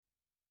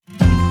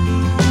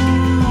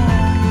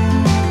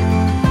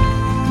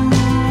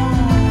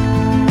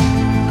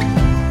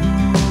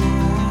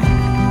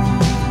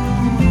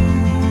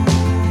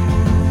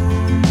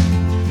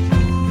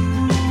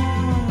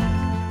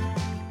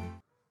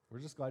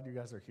glad you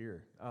guys are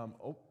here.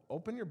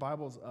 Open your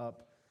Bibles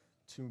up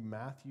to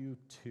Matthew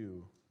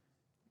 2.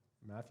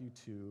 Matthew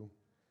 2.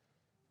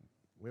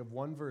 We have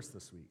one verse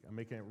this week. I'm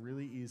making it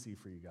really easy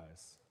for you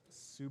guys.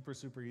 Super,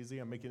 super easy.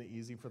 I'm making it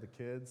easy for the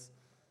kids.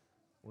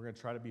 We're going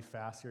to try to be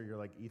fast here. You're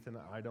like, Ethan,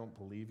 I don't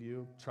believe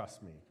you.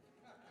 Trust me.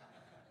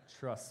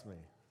 Trust me.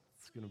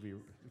 It's going to be,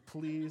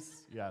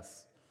 please,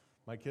 yes.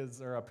 My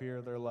kids are up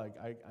here. They're like,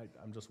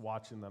 I'm just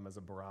watching them as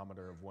a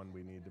barometer of when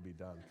we need to be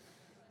done.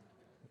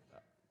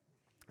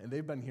 And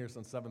they've been here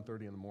since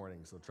 7:30 in the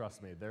morning, so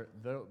trust me,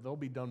 they'll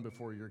be done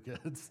before your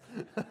kids.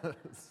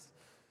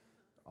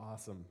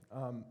 Awesome.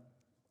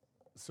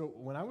 So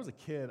when I was a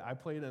kid, I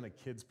played in a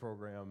kids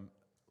program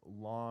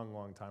long,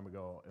 long time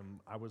ago, and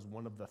I was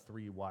one of the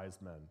three wise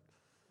men.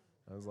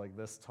 I was like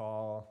this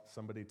tall.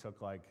 Somebody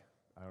took like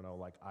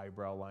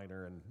eyebrow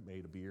liner and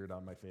made a beard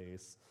on my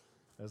face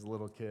as a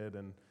little kid.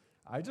 And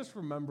I just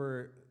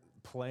remember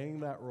playing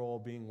that role,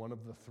 being one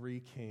of the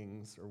three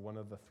kings or one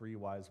of the three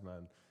wise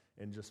men,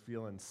 and just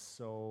feeling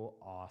so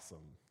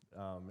awesome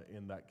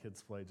in that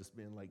kid's play, just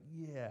being like,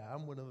 yeah,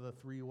 I'm one of the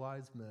three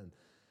wise men.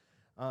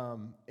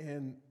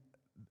 And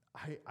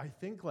I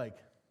think like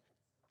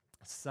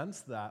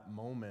since that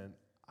moment,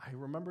 I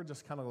remember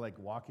just kind of like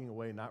walking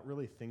away, not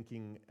really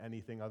thinking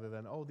anything other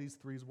than, oh, these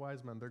three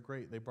wise men, they're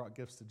great. They brought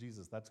gifts to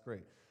Jesus. That's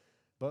great.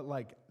 But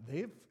like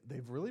they've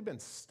really been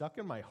stuck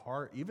in my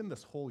heart, even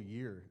this whole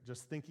year,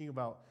 just thinking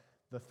about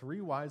the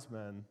three wise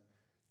men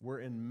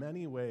were in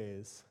many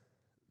ways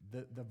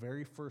the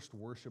very first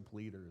worship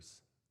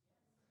leaders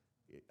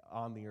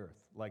on the earth.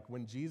 Like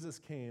when Jesus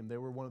came, they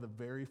were one of the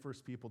very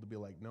first people to be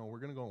like, no, we're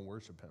going to go and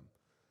worship him.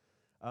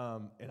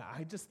 And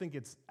I just think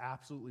it's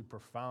absolutely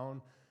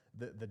profound,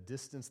 the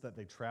distance that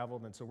they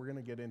traveled. And so we're going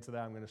to get into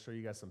that. I'm going to show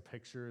you guys some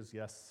pictures.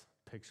 Yes,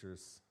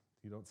 pictures.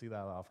 You don't see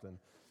that often.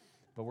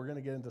 But we're going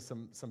to get into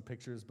some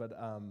pictures. But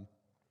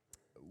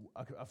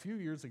a few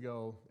years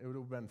ago, it would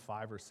have been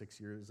 5 or 6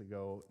 years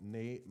ago,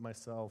 Nate,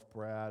 myself,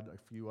 Brad, a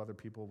few other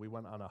people, we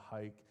went on a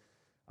hike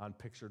on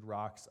Pictured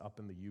Rocks up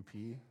in the UP.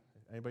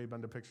 Anybody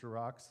been to Pictured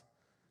Rocks?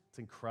 It's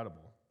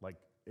incredible. Like,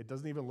 it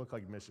doesn't even look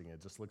like Michigan.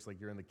 It just looks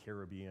like you're in the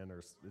Caribbean,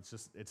 or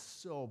it's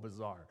so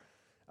bizarre.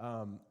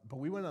 But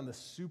we went on this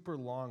super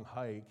long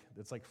hike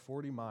that's like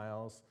 40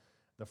 miles.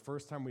 The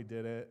first time we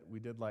did it,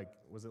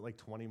 was it like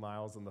 20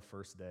 miles on the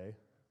first day?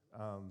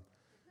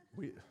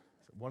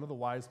 One of the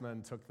wise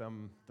men took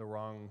them the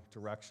wrong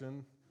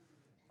direction.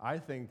 I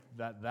think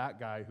that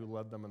guy who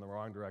led them in the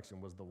wrong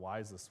direction was the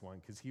wisest one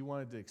because he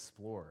wanted to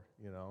explore,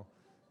 you know.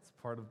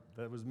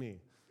 That was me.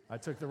 I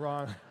took the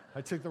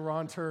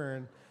wrong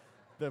turn.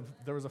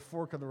 There was a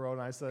fork in the road,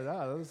 and I said,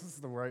 this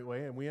is the right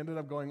way. And we ended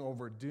up going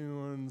over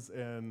dunes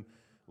and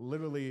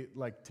literally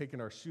like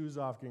taking our shoes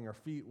off, getting our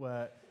feet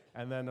wet.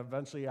 And then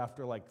eventually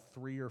after like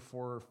 3 or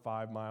 4 or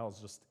 5 miles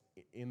just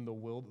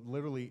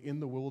literally in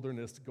the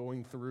wilderness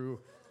going through,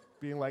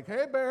 being like,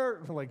 hey,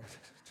 bear, like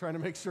trying to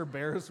make sure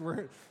bears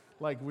weren't,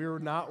 like we were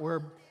not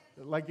where,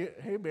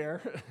 like, hey,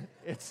 bear.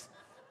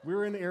 We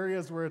were in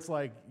areas where it's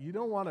like, you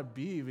don't want to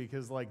be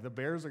because like the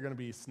bears are going to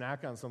be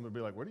snack on something and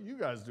be like, what are you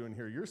guys doing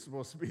here? You're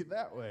supposed to be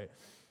that way.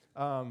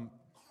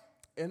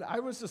 And I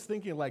was just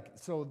thinking like,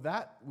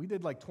 we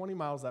did like 20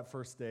 miles that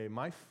first day.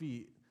 My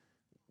feet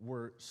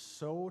were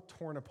so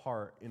torn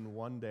apart in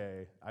one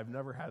day. I've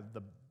never had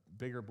the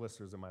bigger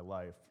blisters in my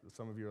life.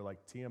 Some of you are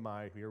like,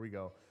 TMI, here we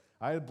go.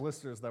 I had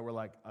blisters that were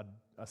like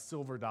a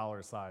silver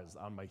dollar size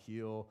on my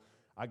heel.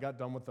 I got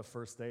done with the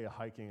first day of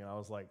hiking, and I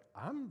was like,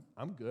 I'm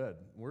good.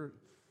 We're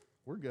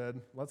good.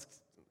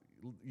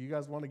 You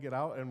guys want to get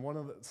out? And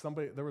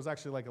there was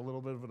actually like a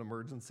little bit of an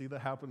emergency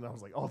that happened, and I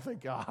was like, oh,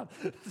 thank God.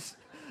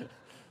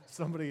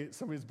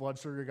 Somebody's blood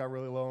sugar got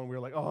really low, and we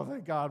were like, oh,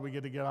 thank God we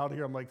get to get out of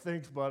here. I'm like,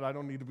 thanks, bud. I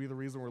don't need to be the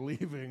reason we're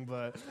leaving,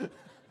 but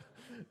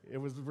it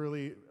was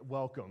really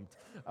welcomed.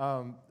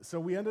 So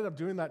we ended up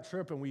doing that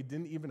trip, and we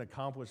didn't even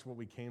accomplish what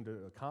we came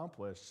to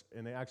accomplish,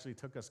 and it actually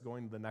took us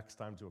going the next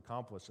time to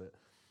accomplish it.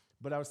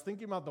 But I was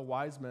thinking about the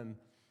wise men,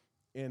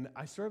 and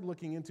I started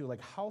looking into,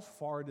 like, how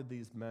far did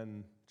these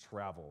men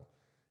travel?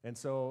 And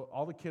so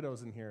all the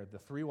kiddos in here, the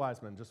three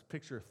wise men, just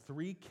picture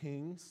 3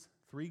 kings,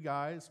 3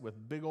 guys with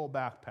big old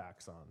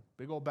backpacks on.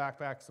 Big old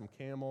backpacks, some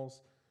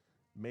camels,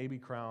 maybe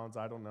crowns,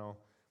 I don't know.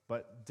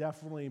 But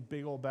definitely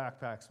big old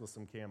backpacks with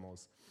some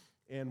camels.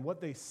 And what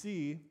they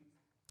see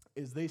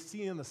is they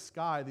see in the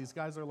sky, these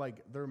guys are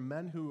like, they're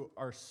men who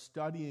are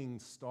studying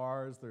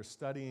stars, they're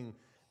studying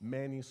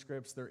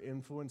manuscripts, they're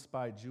influenced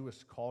by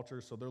Jewish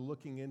culture, so they're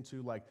looking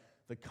into like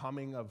the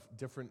coming of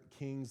different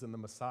kings and the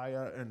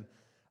Messiah,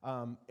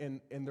 and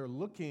they're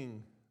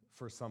looking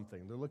for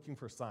something. They're looking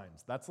for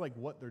signs. That's like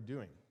what they're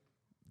doing.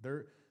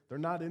 They're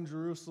not in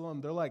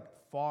Jerusalem, they're like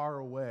far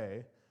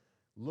away,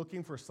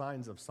 looking for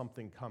signs of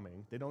something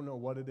coming. They don't know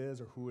what it is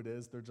or who it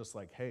is. They're just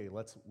like, hey,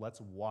 let's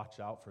watch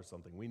out for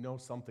something. We know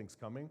something's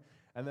coming.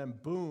 And then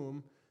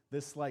boom,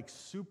 this like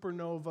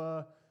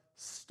supernova,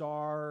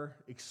 star,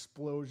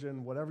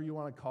 explosion, whatever you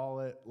want to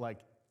call it, like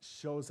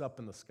shows up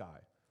in the sky.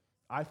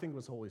 I think it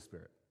was Holy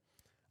Spirit.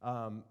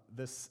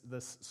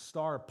 This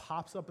star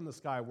pops up in the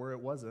sky where it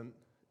wasn't,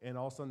 and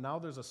also now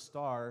there's a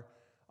star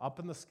up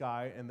in the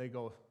sky, and they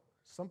go,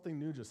 something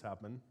new just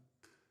happened.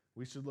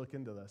 We should look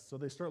into this. So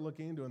they start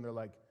looking into it, and they're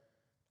like,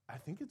 I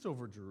think it's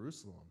over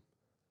Jerusalem.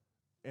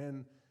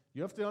 And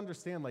you have to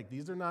understand, like,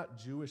 these are not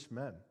Jewish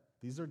men.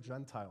 These are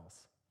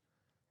Gentiles.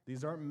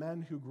 These aren't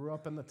men who grew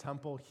up in the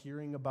temple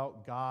hearing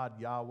about God,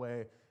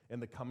 Yahweh,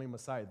 and the coming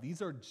Messiah.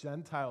 These are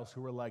Gentiles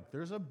who are like,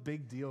 there's a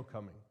big deal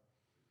coming,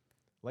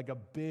 like a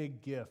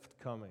big gift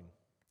coming,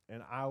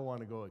 and I want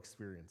to go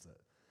experience it.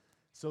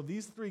 So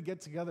these three get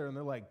together, and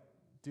they're like,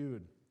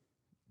 dude,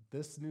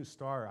 this new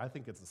star, I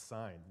think it's a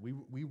sign.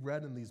 We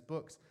read in these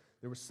books,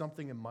 there was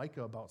something in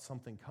Micah about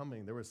something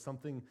coming. There was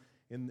something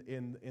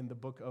in the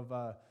book of,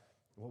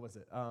 what was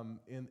it? I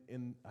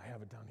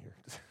have it down here.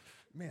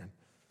 Man,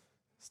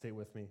 stay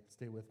with me.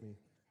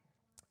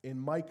 In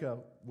Micah,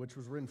 which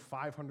was written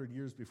 500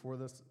 years before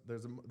this,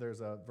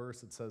 there's a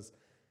verse that says,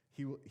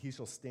 he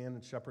shall stand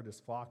and shepherd his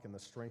flock in the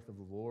strength of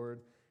the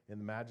Lord, in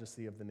the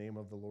majesty of the name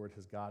of the Lord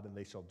his God, and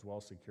they shall dwell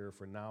secure,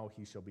 for now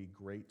he shall be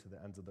great to the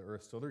ends of the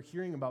earth. So they're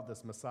hearing about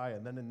this Messiah.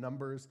 And then in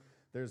Numbers,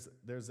 there's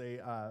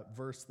a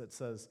verse that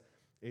says,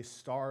 a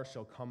star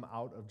shall come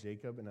out of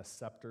Jacob, and a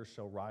scepter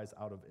shall rise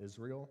out of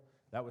Israel.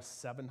 That was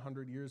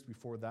 700 years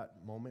before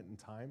that moment in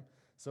time.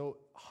 So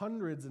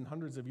hundreds and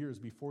hundreds of years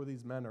before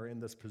these men are in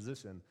this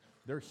position,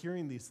 they're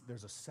hearing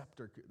there's a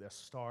scepter, a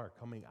star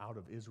coming out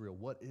of Israel.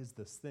 What is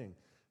this thing?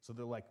 So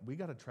they're like, we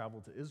got to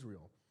travel to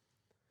Israel.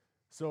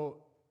 So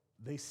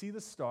they see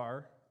the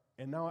star,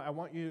 and now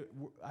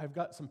I've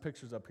got some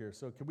pictures up here.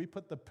 So can we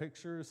put the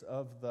pictures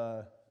of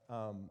the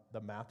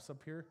maps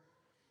up here?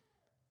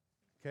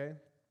 Okay.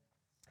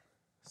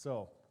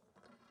 So,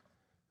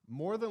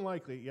 more than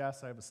likely,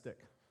 yes, I have a stick.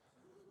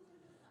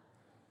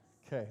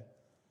 Okay.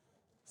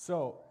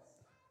 So,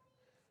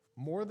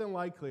 more than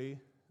likely,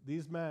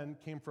 these men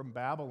came from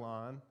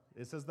Babylon.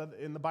 It says that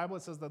in the Bible,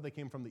 it says that they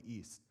came from the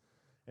east.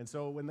 And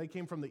so when they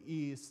came from the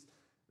east,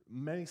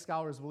 many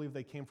scholars believe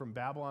they came from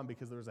Babylon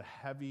because there was a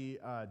heavy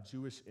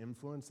Jewish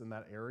influence in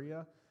that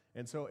area.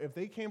 And so if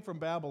they came from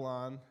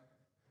Babylon,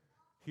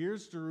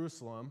 here's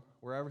Jerusalem,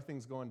 where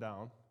everything's going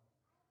down.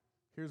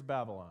 Here's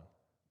Babylon.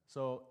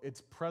 So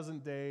it's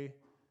present-day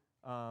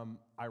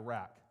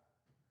Iraq.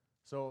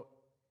 So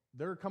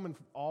they're coming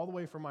all the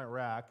way from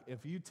Iraq.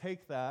 If you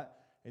take that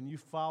and you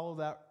follow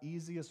that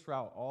easiest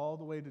route all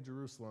the way to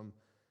Jerusalem,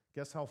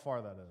 guess how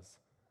far that is?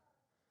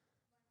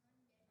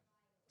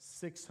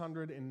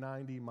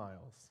 690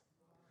 miles.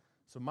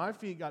 So my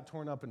feet got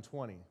torn up in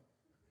 20.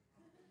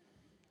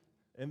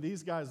 And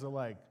these guys are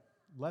like,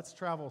 let's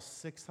travel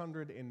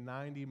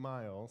 690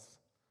 miles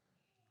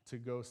to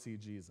go see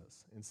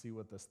Jesus and see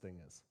what this thing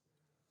is.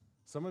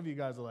 Some of you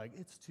guys are like,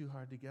 it's too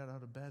hard to get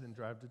out of bed and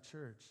drive to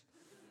church.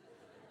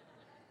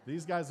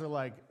 These guys are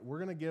like, we're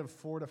going to give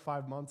 4 to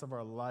 5 months of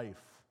our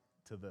life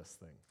to this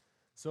thing.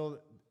 So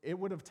it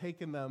would have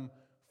taken them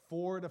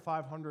 4 to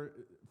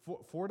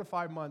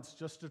 5 months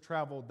just to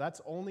travel.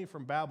 That's only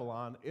from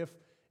Babylon.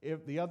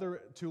 If the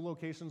other two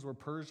locations were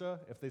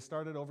Persia, if they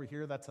started over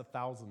here, that's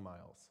 1,000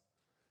 miles.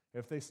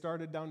 If they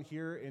started down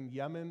here in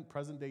Yemen,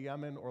 present-day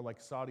Yemen, or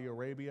like Saudi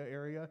Arabia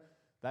area,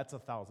 that's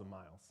 1,000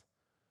 miles.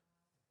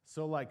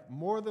 So like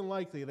more than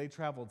likely, they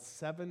traveled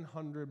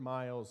 700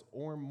 miles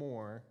or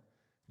more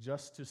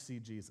just to see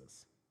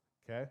Jesus,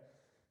 okay?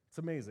 It's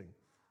amazing.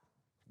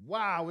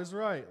 Wow is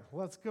right.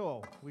 Let's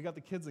go. We got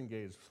the kids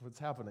engaged. What's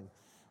happening?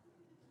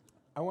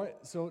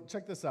 So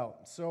check this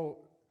out. So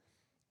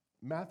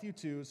Matthew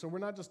 2, so we're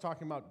not just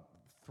talking about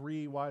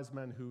 3 wise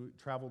men who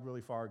traveled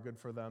really far. Good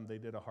for them. They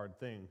did a hard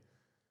thing.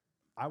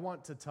 I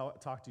want to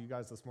talk to you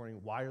guys this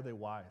morning, why are they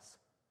wise?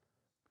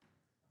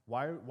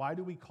 Why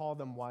do we call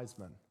them wise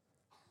men?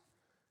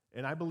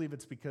 And I believe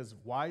it's because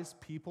wise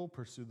people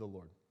pursue the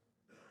Lord.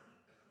 Yeah.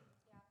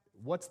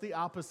 What's the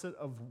opposite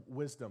of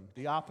wisdom?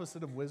 The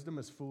opposite of wisdom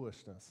is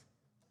foolishness.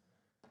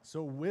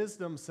 So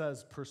wisdom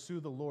says,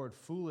 pursue the Lord.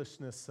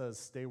 Foolishness says,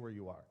 stay where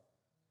you are.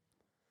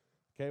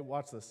 Okay,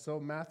 watch this. So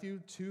Matthew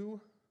 2,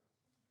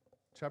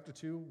 chapter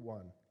 2,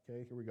 1.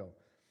 Okay, here we go.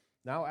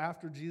 Now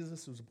after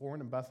Jesus was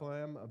born in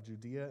Bethlehem of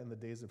Judea in the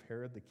days of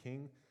Herod the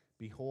king,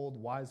 behold,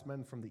 wise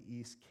men from the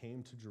east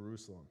came to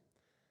Jerusalem,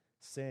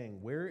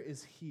 saying, where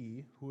is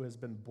he who has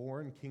been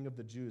born King of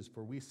the Jews?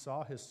 For we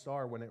saw his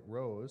star when it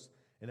rose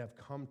and have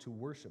come to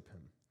worship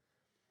him.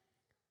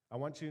 I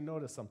want you to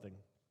notice something.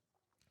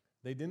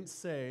 They didn't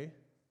say,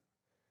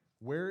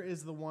 where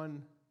is the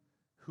one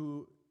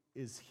who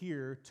is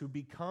here to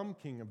become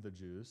King of the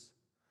Jews?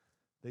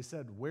 They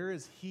said, where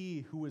is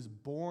he who is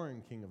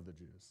born King of the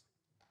Jews?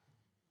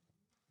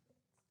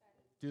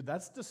 Dude,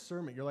 that's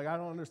discernment. You're like, I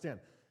don't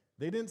understand.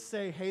 They didn't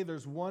say, hey,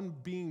 there's one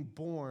being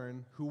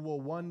born who will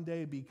one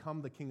day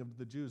become the King of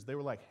the Jews. They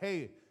were like,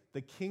 hey,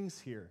 the king's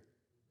here.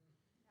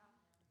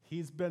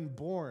 He's been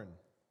born.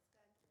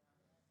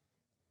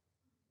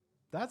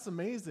 That's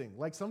amazing.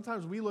 Like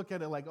sometimes we look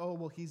at it like, oh,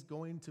 well, he's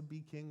going to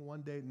be king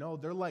one day. No,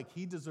 they're like,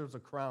 he deserves a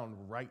crown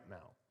right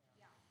now.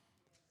 Yeah.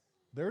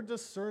 They're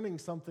discerning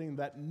something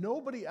that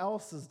nobody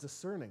else is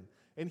discerning.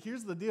 And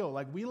here's the deal.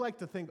 Like, we like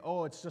to think,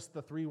 oh, it's just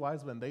the three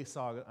wise men. They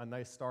saw a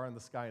nice star in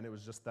the sky, and it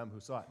was just them who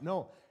saw it.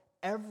 No,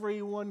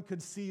 everyone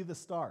could see the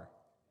star.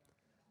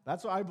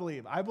 That's what I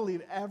believe. I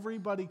believe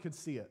everybody could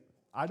see it.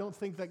 I don't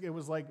think that it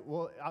was like,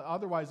 well,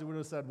 otherwise it would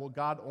have said, well,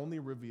 God only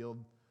revealed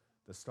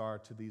the star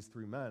to these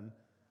three men.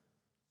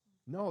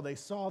 No, they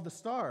saw the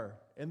star,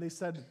 and they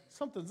said,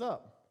 something's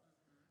up.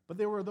 But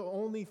they were the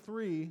only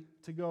three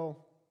to go,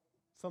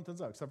 something's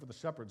up, except for the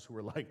shepherds who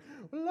were like,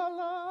 la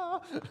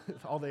la.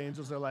 All the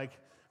angels are like,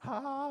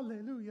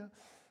 hallelujah.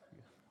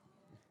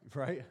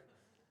 Right?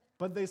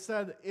 But they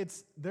said,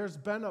 there's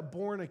been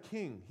born a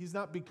king. He's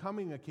not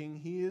becoming a king,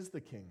 he is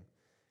the king.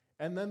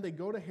 And then they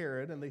go to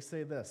Herod and they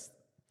say this.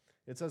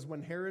 It says,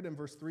 when Herod, in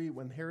verse 3,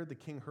 when Herod the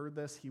king heard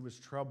this, he was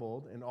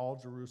troubled, and all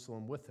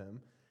Jerusalem with him.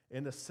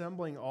 And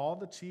assembling all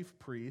the chief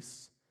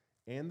priests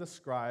and the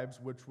scribes,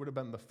 which would have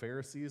been the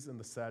Pharisees and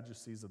the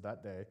Sadducees of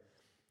that day,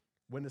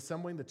 when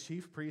assembling the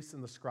chief priests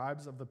and the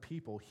scribes of the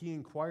people, he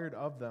inquired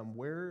of them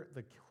where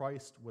the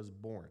Christ was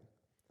born.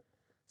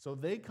 So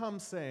they come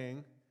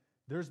saying,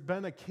 there's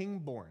been a king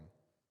born,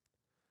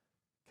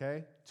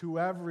 okay, to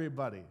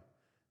everybody.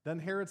 Then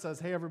Herod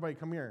says, hey, everybody,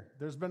 come here.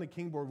 There's been a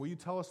king born. Will you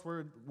tell us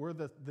where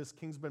this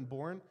king's been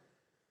born?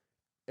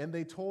 And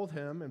they told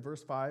him, in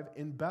verse 5,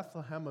 in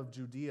Bethlehem of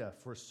Judea,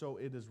 for so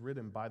it is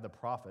written by the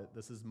prophet,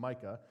 this is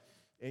Micah,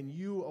 and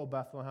you, O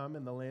Bethlehem,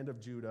 in the land of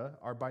Judah,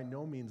 are by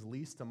no means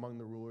least among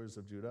the rulers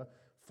of Judah,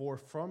 for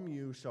from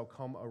you shall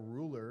come a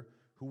ruler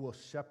who will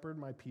shepherd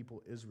my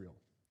people Israel.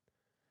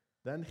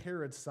 Then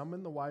Herod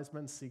summoned the wise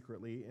men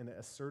secretly and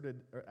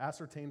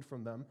ascertained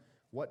from them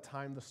what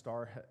time the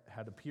star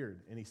had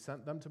appeared. And he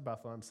sent them to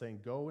Bethlehem,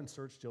 saying, go and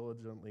search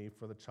diligently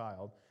for the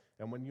child,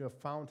 and when you have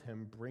found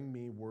him, bring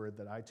me word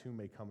that I too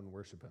may come and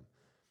worship him.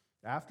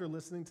 After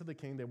listening to the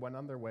king, they went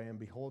on their way, and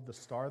behold, the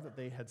star that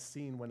they had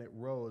seen when it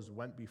rose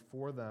went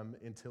before them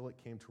until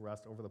it came to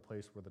rest over the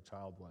place where the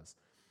child was.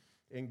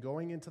 And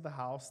going into the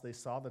house, they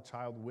saw the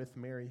child with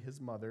Mary,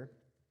 his mother.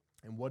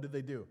 And what did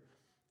they do?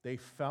 They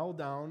fell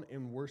down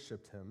and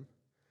worshiped him.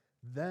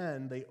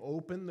 Then they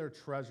opened their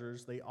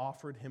treasures. They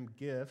offered him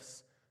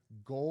gifts,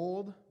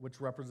 gold,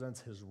 which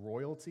represents his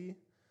royalty,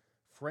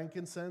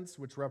 frankincense,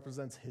 which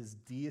represents his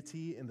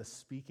deity in the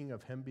speaking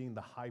of him being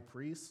the high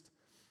priest,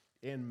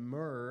 and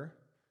myrrh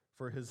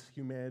for his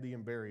humanity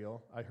and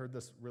burial. I heard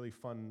this really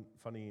funny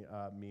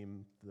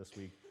meme this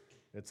week.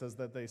 It says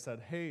that they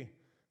said, hey,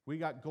 we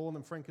got gold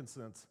and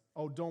frankincense.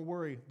 Oh, don't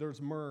worry, there's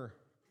myrrh.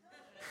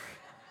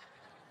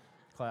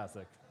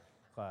 Classic.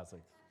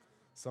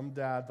 Some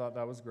dad thought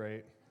that was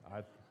great.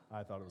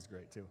 I thought it was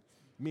great too.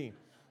 Me.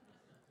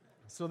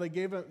 So they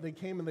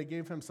came and they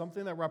gave him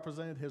something that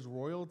represented his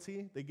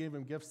royalty. They gave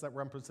him gifts that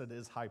represented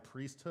his high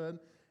priesthood.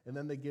 And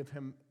then they give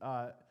him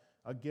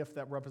a gift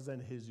that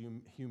represented his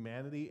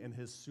humanity and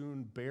his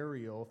soon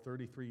burial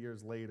 33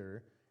 years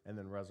later, and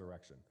then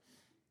resurrection.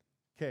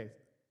 Okay,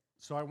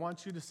 so I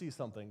want you to see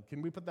something.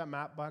 Can we put that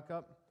map back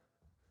up?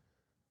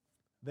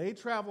 They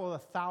traveled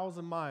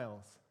 1,000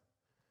 miles.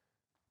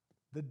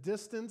 The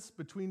distance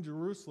between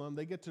Jerusalem,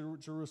 they get to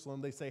Jerusalem,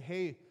 they say,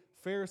 hey,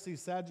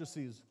 Pharisees,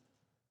 Sadducees,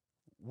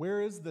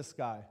 where is this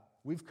guy?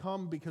 We've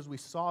come because we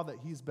saw that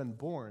he's been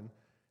born.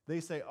 They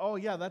say, oh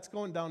yeah, that's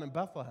going down in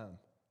Bethlehem.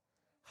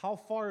 How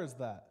far is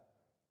that?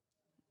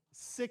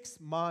 6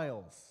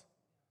 miles.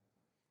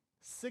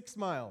 6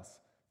 miles.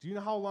 Do you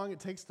know how long it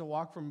takes to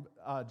walk from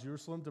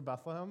Jerusalem to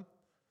Bethlehem?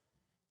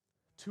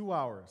 2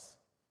 hours.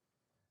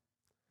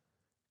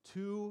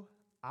 2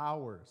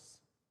 hours.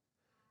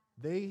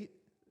 They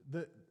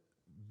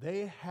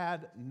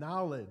had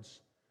knowledge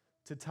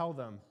to tell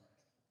them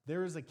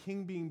there is a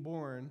king being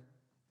born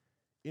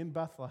in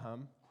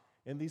Bethlehem,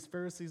 and these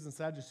Pharisees and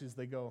Sadducees,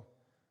 they go,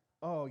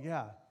 oh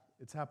yeah,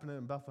 it's happening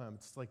in Bethlehem.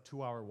 It's like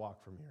 2-hour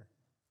walk from here.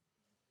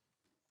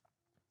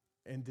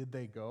 And did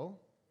they go?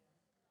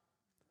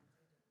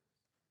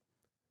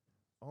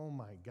 Oh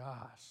my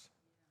gosh.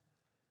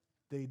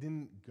 They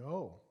didn't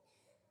go.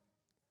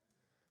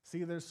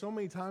 See, there's so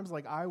many times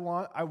like I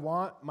want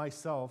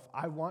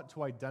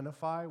to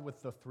identify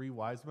with the three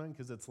wise men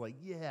because it's like,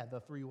 yeah, the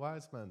three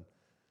wise men.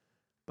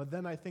 But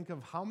then I think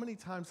of how many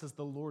times has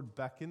the Lord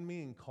beckoned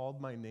me and called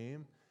my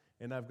name,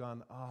 and I've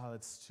gone,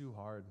 it's too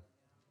hard.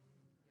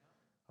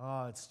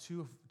 It's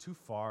too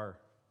far.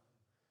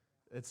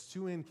 It's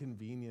too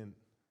inconvenient.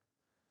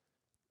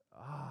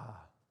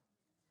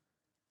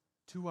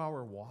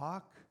 2-hour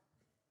walk,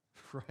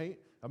 right?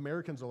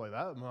 Americans are like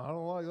that. I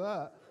don't like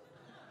that.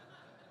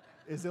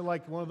 Is it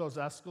like one of those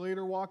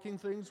escalator walking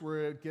things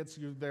where it gets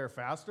you there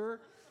faster,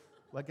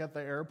 like at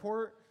the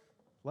airport?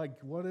 Like,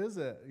 what is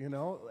it,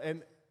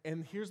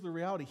 And here's the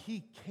reality.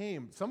 He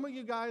came. Some of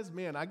you guys,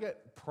 man, I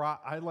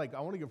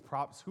want to give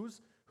props.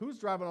 Who's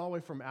driving all the way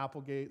from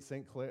Applegate,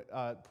 St. Clair,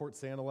 Port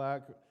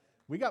Sanilac?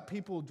 We got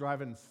people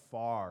driving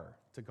far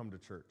to come to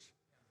church.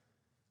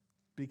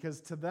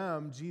 Because to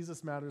them,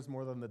 Jesus matters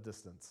more than the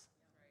distance.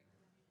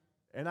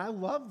 And I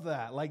love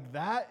that. Like,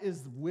 that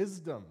is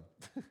wisdom.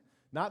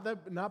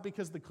 Not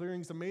because the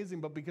clearing's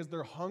amazing, but because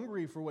they're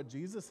hungry for what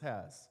Jesus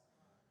has.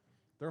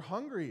 They're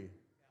hungry.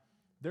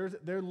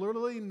 They're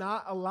literally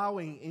not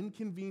allowing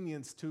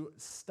inconvenience to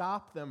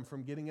stop them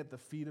from getting at the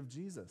feet of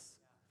Jesus.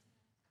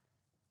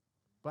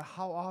 But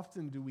how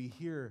often do we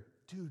hear,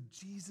 dude,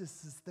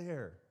 Jesus is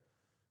there?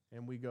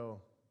 And we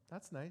go,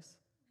 that's nice.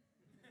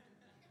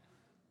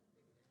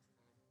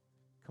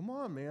 Come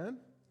on, man.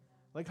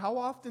 Like, how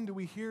often do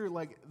we hear,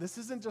 like, this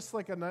isn't just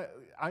like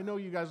I know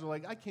you guys are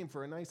like, I came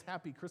for a nice,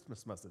 happy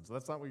Christmas message.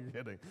 That's not what you're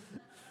getting.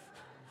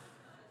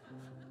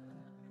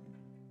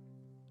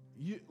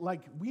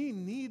 We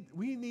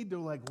need to,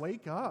 like,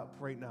 wake up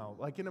right now.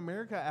 Like, in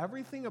America,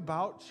 everything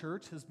about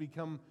church has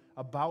become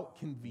about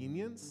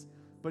convenience,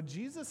 but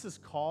Jesus'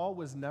 call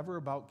was never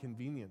about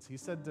convenience. He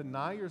said,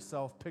 deny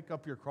yourself, pick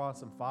up your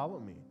cross, and follow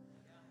me.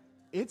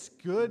 It's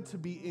good to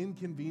be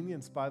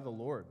inconvenienced by the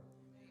Lord.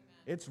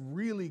 It's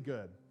really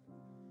good.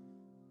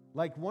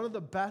 Like, one of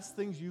the best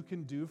things you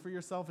can do for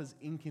yourself is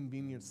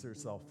inconvenience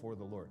yourself for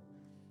the Lord.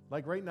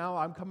 Like, right now,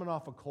 I'm coming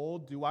off a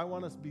cold. Do I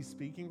want to be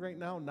speaking right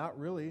now? Not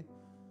really.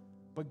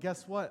 But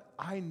guess what?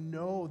 I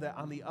know that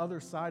on the other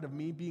side of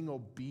me being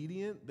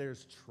obedient,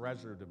 there's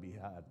treasure to be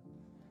had.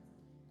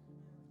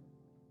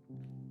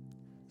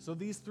 So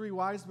these three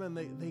wise men,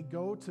 they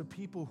go to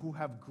people who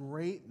have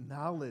great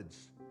knowledge,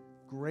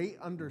 great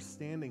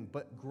understanding,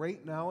 but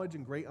great knowledge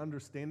and great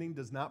understanding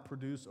does not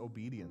produce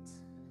obedience.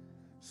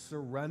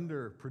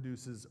 Surrender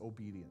produces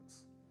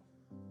obedience.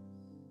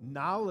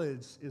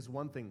 Knowledge is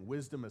one thing.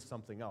 Wisdom is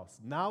something else.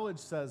 Knowledge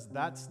says,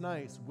 that's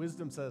nice.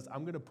 Wisdom says,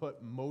 I'm going to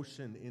put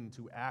motion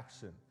into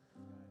action.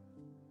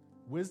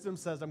 Wisdom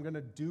says, I'm going to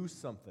do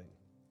something.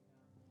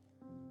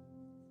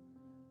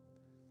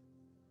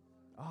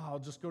 I'll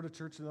just go to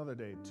church another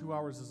day. 2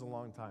 hours is a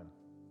long time.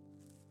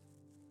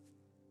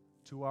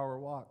 2-hour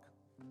walk.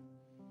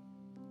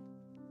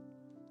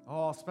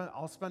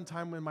 I'll spend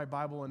time in my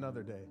Bible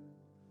another day.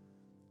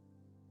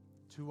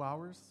 2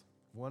 hours?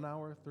 1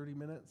 hour? 30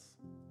 minutes?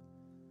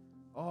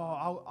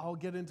 I'll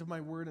get into my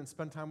word and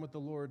spend time with the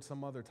Lord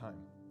some other time.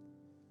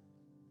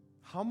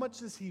 How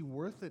much is he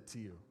worth it to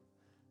you?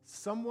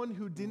 Someone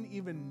who didn't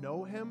even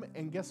know him,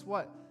 and guess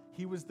what?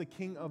 He was the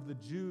king of the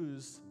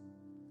Jews,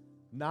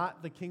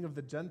 not the king of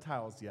the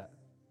Gentiles yet.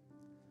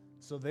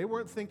 So they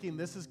weren't thinking,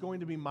 this is going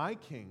to be my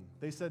king.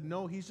 They said,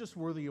 no, he's just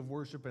worthy of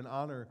worship and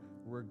honor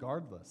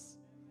regardless.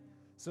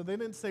 So they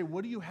didn't say,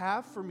 what do you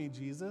have for me,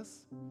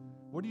 Jesus?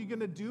 What are you going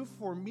to do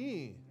for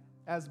me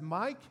as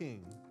my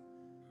king?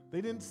 They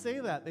didn't say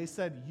that. They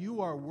said,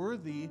 you are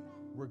worthy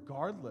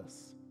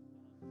regardless.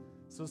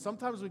 So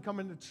sometimes we come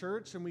into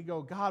church and we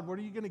go, God, what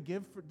are you going to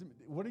give to me?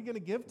 What are you going to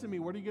give to me?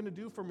 What are you going to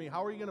do for me?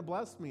 How are you going to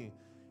bless me?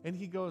 And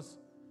he goes,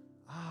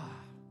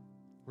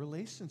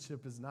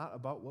 relationship is not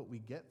about what we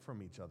get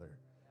from each other.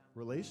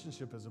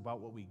 Relationship is about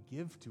what we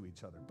give to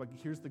each other. But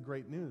here's the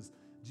great news.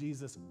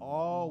 Jesus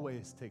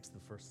always takes the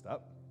first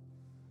step.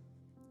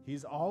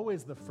 He's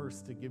always the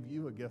first to give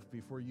you a gift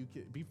before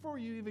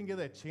you even get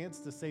a chance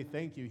to say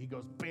thank you. He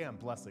goes, bam,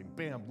 blessing,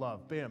 bam,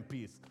 love, bam,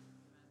 peace.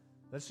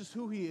 That's just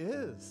who he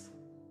is.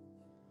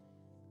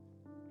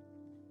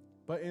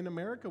 But in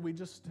America, we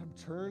just have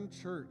turned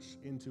church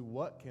into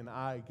what can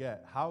I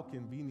get? How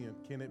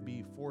convenient can it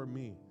be for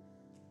me?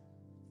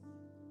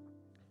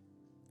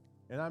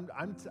 And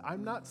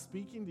I'm not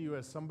speaking to you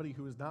as somebody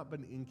who has not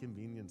been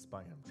inconvenienced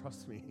by him.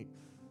 Trust me.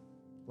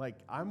 Like,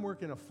 I'm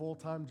working a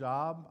full-time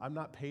job. I'm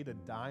not paid a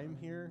dime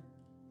here.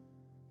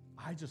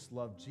 I just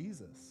love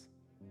Jesus.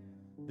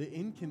 The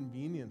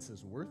inconvenience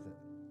is worth it.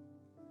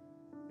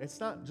 It's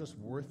not just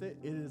worth it.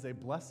 It is a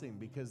blessing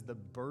because the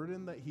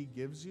burden that he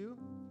gives you,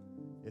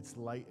 it's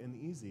light and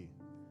easy.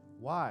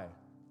 Why?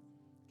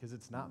 Because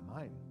it's not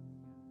mine.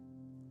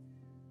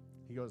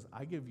 He goes,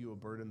 I give you a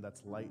burden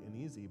that's light and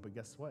easy, but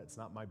guess what? It's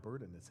not my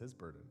burden. It's his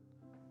burden.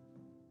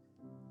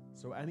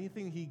 So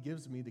anything he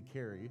gives me to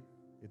carry,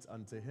 it's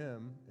unto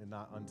him and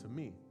not unto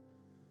me.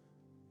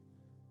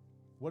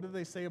 What do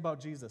they say about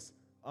Jesus?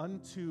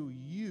 Unto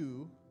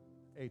you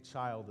a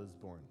child is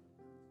born.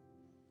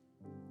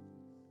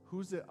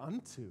 Who's it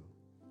unto?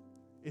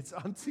 It's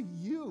unto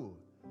you.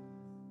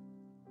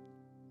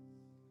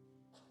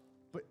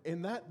 But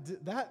in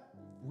that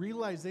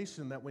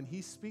realization that when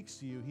he speaks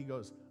to you, he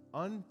goes,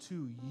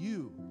 unto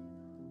you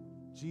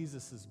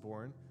Jesus is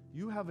born,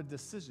 you have a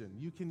decision.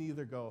 You can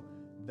either go,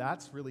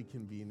 that's really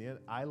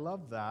convenient, I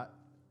love that,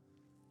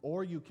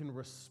 or you can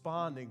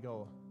respond and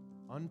go,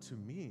 unto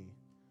me?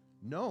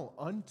 No,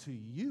 unto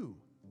you.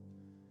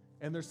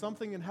 And there's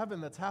something in heaven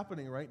that's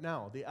happening right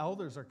now. The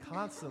elders are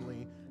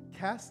constantly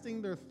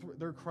casting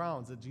their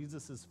crowns at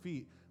Jesus'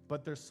 feet,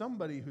 but there's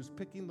somebody who's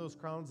picking those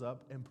crowns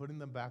up and putting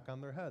them back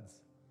on their heads.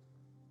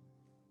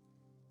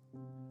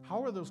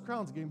 How are those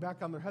crowns getting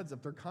back on their heads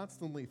if they're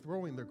constantly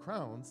throwing their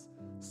crowns?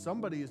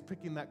 Somebody is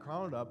picking that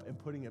crown up and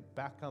putting it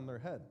back on their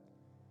head.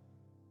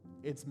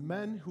 It's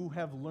men who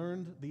have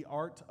learned the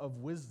art of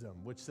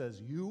wisdom, which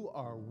says, you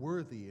are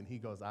worthy. And he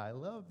goes, I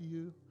love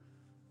you.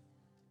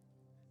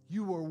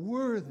 You are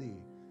worthy.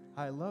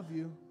 I love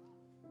you.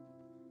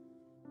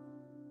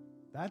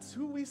 That's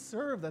who we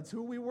serve. That's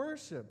who we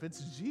worship.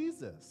 It's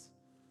Jesus.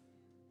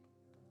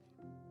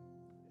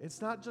 It's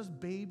not just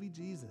baby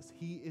Jesus.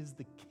 He is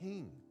the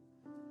King.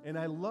 And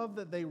I love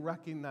that they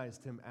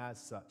recognized him as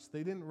such.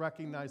 They didn't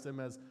recognize him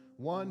as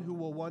one who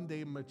will one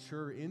day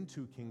mature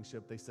into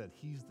kingship. They said,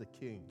 he's the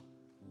king.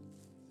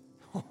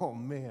 Oh,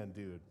 man,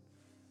 dude.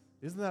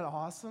 Isn't that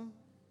awesome?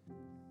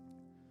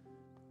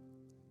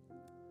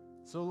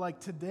 So like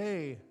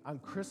today, on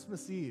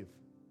Christmas Eve,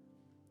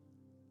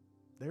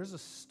 there's a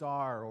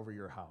star over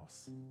your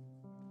house.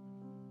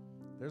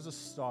 There's a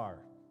star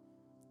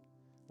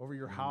over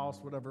your house,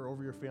 whatever,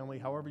 over your family,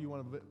 however you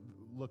want to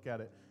look at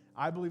it.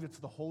 I believe it's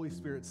the Holy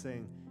Spirit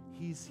saying,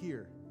 he's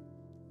here.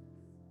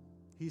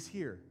 He's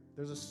here.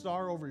 There's a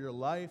star over your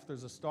life.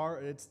 There's a star.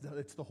 It's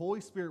the Holy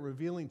Spirit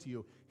revealing to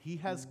you, he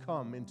has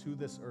come into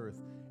this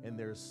earth, and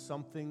there's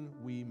something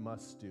we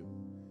must do.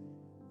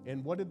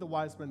 And what did the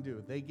wise men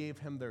do? They gave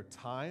him their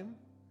time,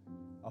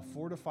 a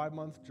 4 to 5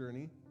 month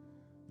journey.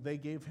 They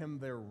gave him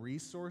their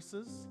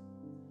resources,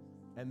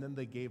 and then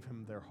they gave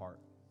him their heart.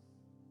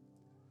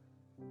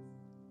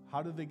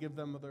 How did they give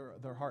them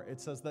their heart? It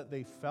says that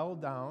they fell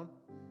down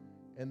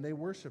and they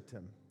worshiped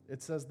him.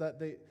 It says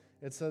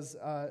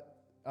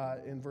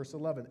in verse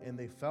 11, and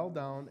they fell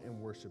down and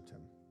worshiped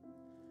him.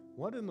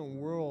 What in the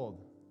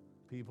world,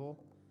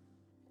 people?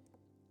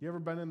 You ever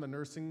been in the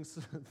nursing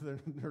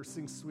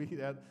suite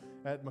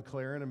at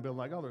McLaren and been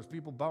like, oh, there's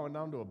people bowing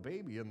down to a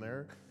baby in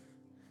there.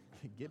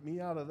 Get me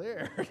out of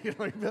there.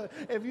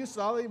 If you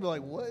saw that, you'd be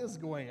like, what is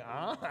going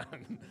on?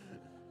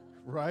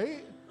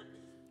 Right?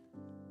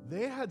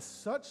 They had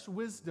such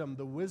wisdom,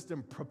 the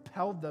wisdom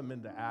propelled them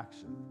into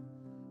action.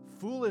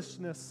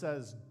 Foolishness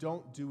says,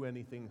 don't do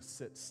anything,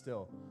 sit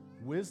still.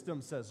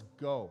 Wisdom says,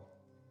 go,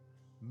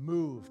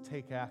 move,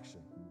 take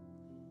action.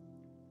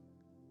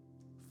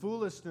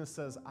 Foolishness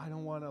says, I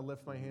don't want to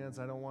lift my hands,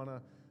 I don't want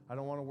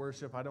to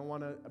worship, I don't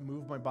want to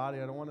move my body,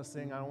 I don't want to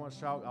sing, I don't want to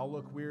shout, I'll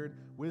look weird.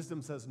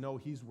 Wisdom says, no,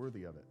 he's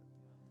worthy of it.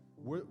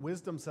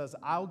 Wisdom says,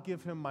 I'll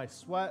give him my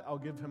sweat, I'll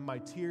give him my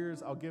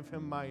tears, I'll give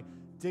him my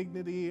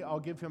dignity, I'll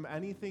give him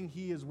anything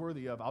he is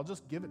worthy of. I'll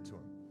just give it to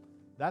him.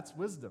 That's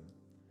wisdom.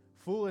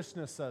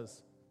 Foolishness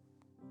says,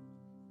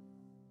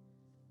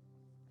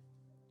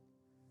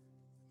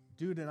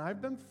 dude, and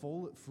I've been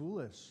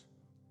foolish.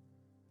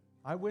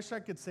 I wish I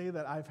could say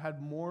that I've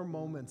had more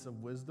moments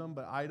of wisdom,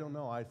 but I don't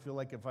know. I feel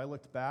like if I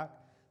looked back,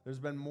 there's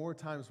been more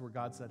times where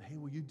God said, hey,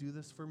 will you do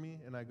this for me?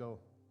 And I go,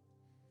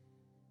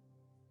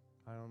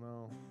 I don't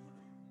know.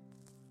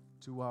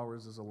 2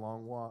 hours is a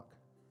long walk.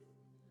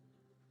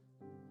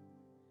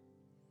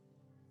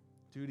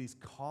 Dude, he's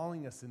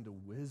calling us into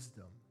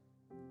wisdom.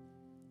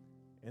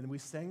 And we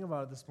sang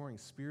about it this morning,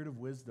 spirit of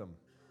wisdom,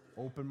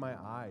 open my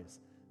eyes.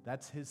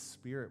 That's his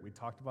spirit. We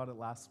talked about it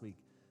last week.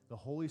 The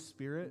Holy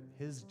Spirit,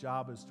 his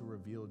job is to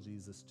reveal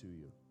Jesus to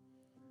you.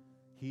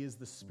 He is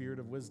the spirit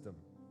of wisdom.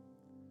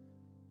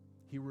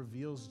 He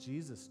reveals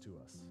Jesus to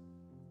us.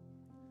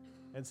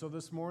 And so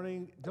this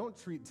morning, don't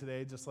treat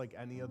today just like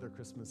any other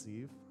Christmas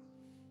Eve.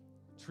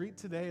 Treat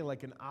today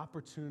like an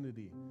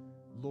opportunity.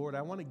 Lord,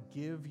 I want to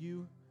give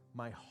you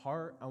my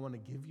heart. I want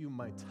to give you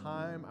my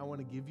time. I want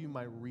to give you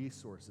my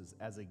resources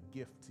as a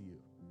gift to you.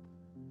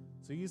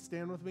 So you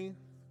stand with me?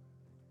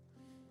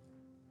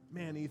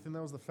 Man, Ethan,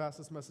 that was the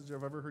fastest message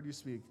I've ever heard you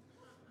speak.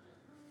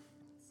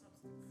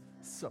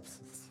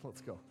 Substance.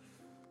 Let's go.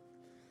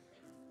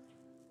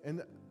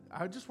 And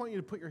I just want you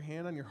to put your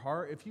hand on your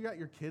heart. If you got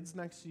your kids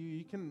next to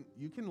you,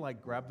 you can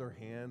like grab their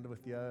hand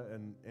with you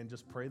and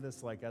just pray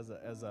this like as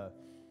a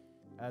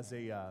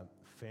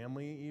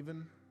family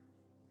even.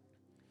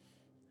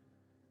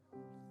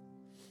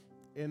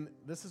 And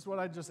this is what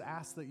I just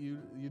asked that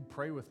you'd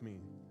pray with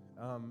me.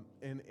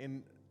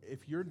 And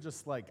if you're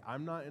just like,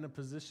 I'm not in a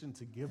position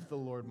to give the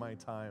Lord my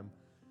time,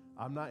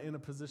 I'm not in a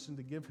position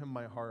to give him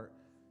my heart,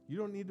 you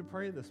don't need to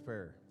pray this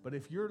prayer. But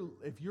if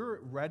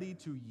you're ready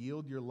to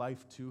yield your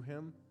life to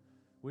him,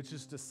 which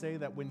is to say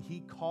that when he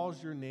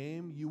calls your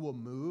name, you will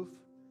move,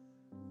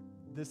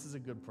 this is a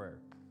good prayer.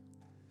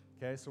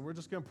 Okay, so we're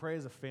just going to pray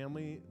as a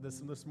family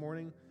this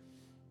morning.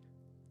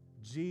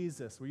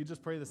 Jesus, will you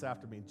just pray this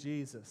after me?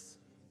 Jesus,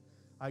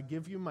 I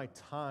give you my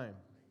time.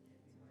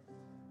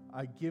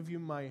 I give you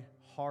my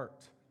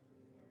heart.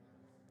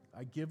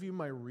 I give you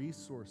my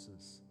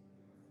resources.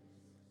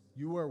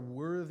 You are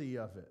worthy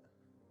of it.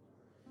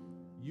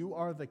 You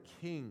are the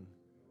King,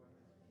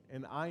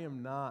 and I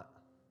am not.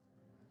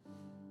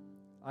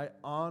 I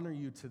honor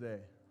you today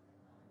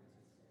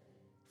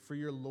for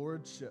your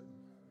lordship.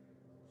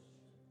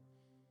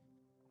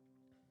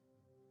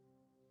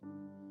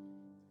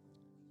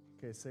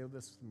 Okay, say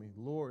this with me.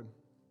 Lord,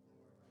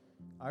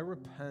 I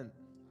repent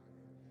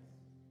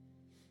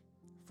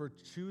for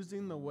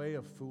choosing the way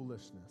of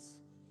foolishness,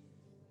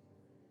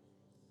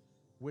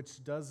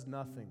 which does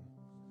nothing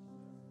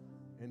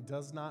and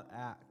does not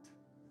act.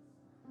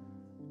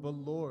 But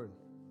Lord,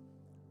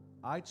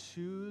 I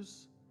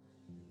choose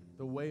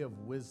the way of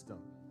wisdom,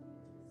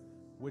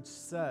 which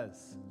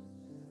says,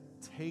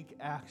 take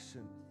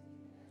action,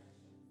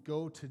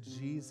 go to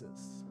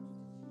Jesus,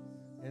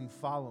 and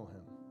follow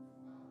him.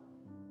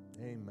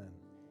 Amen.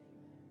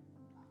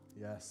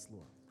 Yes,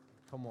 Lord.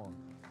 Come on.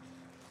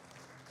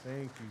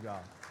 Thank you,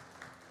 God.